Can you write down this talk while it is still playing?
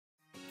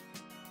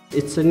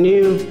It's a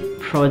new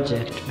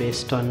project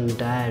based on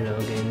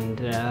dialogue,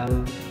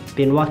 and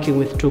been working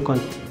with two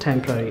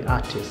contemporary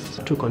artists,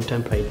 two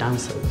contemporary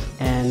dancers,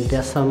 and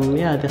there's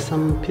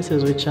some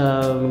pieces which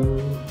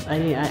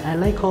I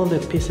like all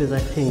the pieces. I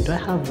think, do I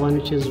have one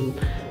which is,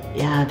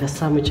 there's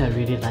some which I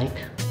really like.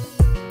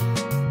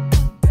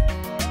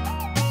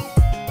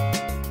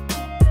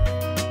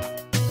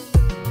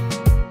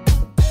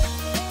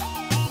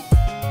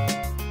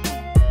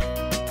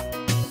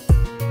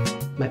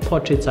 My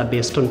portraits are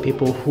based on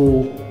people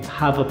who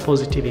have a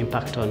positive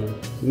impact on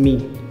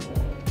me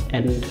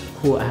and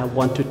who I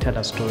want to tell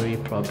a story,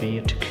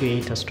 probably to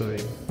create a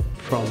story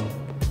from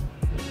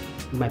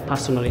my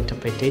personal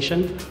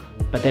interpretation.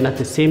 But then at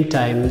the same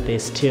time,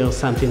 there's still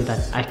something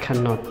that I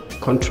cannot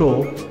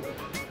control,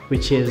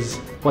 which is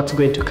what's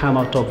going to come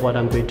out of what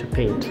I'm going to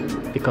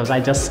paint. Because I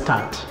just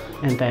start,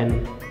 and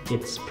then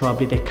it's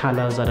probably the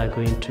colors that are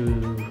going to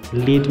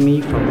lead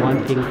me from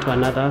one thing to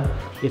another.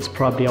 It's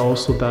probably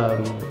also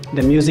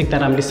the music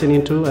that I'm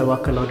listening to. I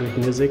work a lot with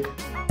music.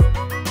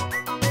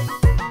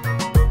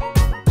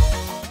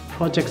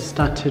 The project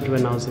started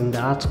when I was in the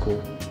art school.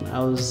 I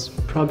was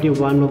probably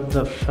one of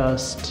the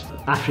first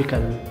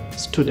African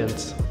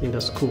students in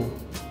the school.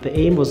 The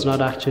aim was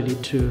not actually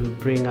to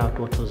bring out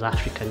what was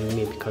African in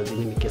me, because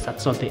in any case,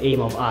 that's not the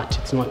aim of art.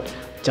 It's not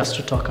just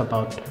to talk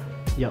about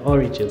your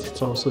origins,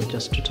 it's also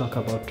just to talk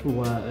about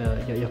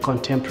your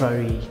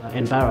contemporary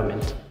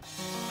environment.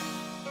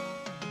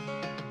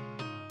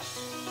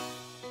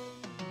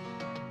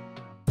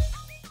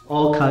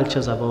 All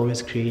cultures have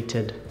always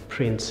created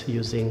prints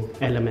using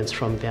elements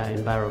from their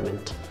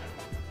environment.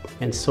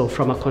 And so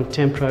from a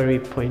contemporary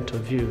point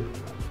of view,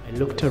 I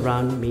looked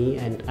around me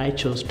and I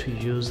chose to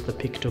use the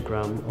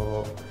pictogram,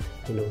 or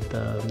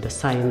the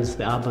signs,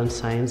 the urban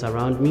signs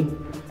around me,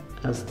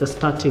 as the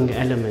starting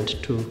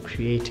element to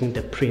creating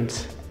the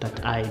prints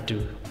that I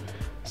do.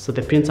 So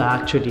the prints are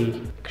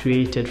actually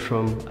created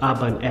from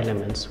urban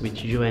elements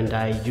which you and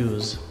I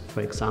use.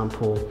 For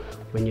example,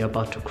 when you're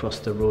about to cross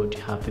the road,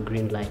 you have the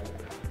green light.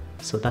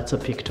 So that's a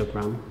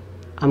pictogram.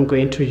 I'm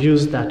going to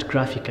use that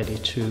graphically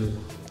to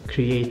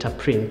create a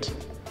print.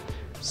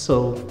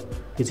 So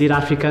is it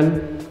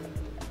African?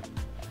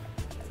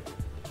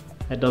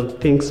 I don't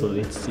think so.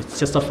 It's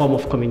just a form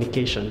of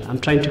communication. I'm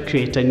trying to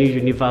create a new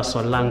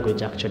universal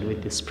language actually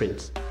with these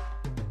prints.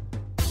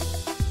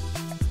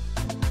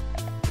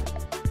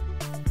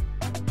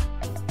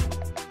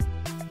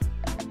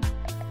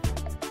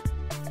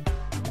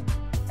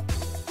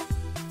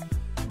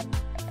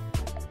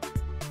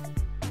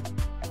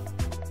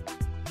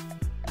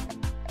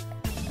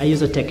 I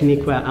use a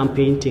technique where I'm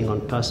painting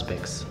on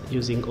perspex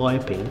using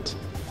oil paint,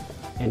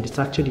 and it's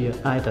actually your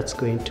eye that's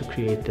going to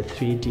create the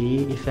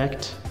 3D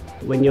effect.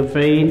 When you're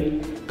very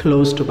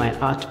close to my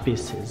art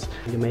pieces,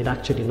 you might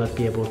actually not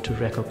be able to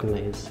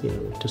recognize,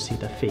 to see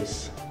the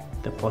face,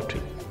 the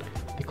portrait,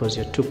 because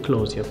you're too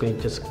close. You're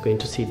just going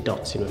to see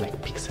dots, like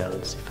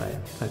pixels,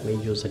 if I may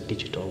use a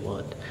digital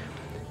word.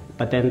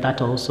 But then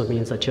that also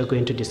means that you're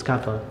going to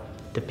discover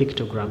the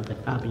pictogram that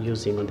I'm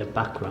using on the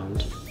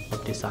background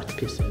of these art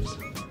pieces.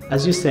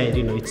 As you said,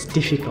 it's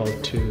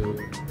difficult to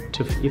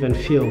even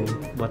film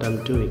what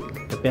I'm doing.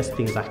 The best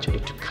thing is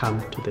actually to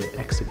come to the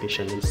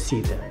exhibition and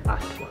see the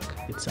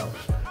artwork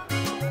itself.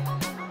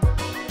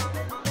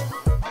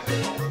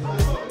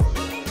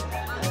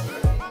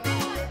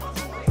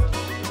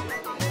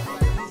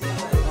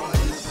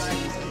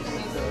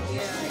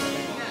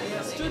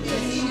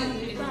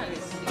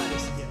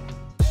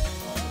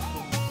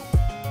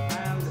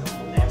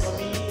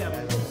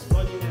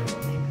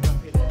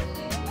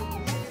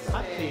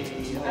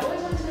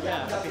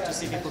 Happy to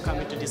see people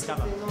coming to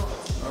discover.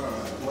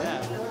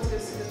 Yeah,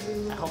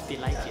 I hope they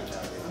like it.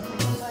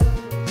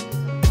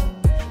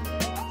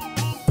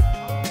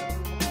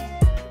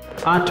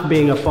 Art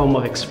being a form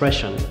of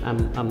expression,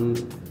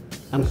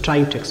 I'm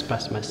trying to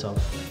express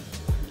myself.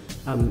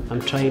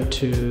 I'm trying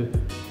to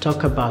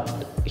talk about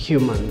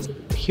humans.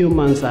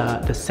 Humans are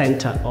the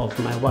center of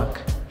my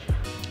work,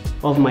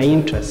 of my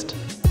interest.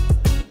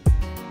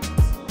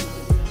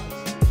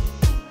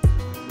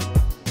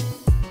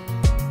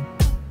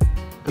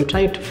 I'm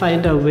trying to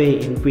find a way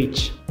in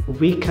which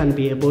we can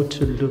be able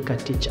to look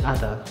at each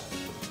other,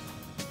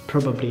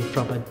 probably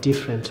from a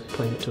different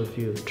point of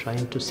view,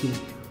 trying to see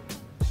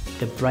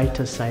the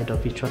brighter side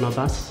of each one of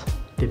us,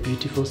 the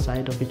beautiful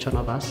side of each one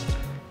of us,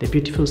 the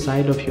beautiful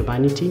side of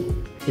humanity.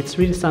 It's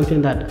really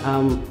something that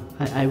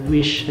I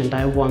wish and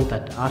I want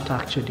that art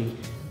actually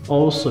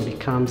also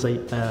becomes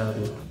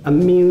a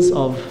means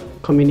of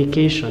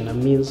communication, a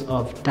means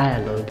of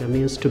dialogue, a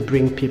means to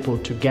bring people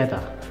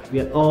together. We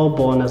are all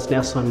born, as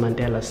Nelson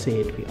Mandela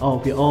said,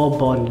 we're all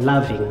born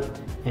loving,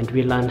 and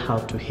we learn how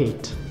to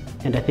hate.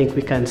 And I think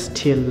we can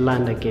still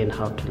learn again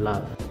how to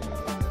love.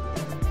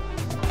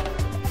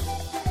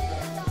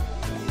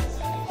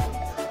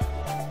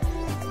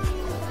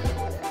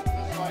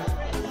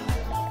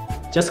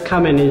 Just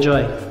come and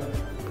enjoy.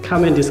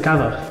 Come and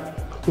discover.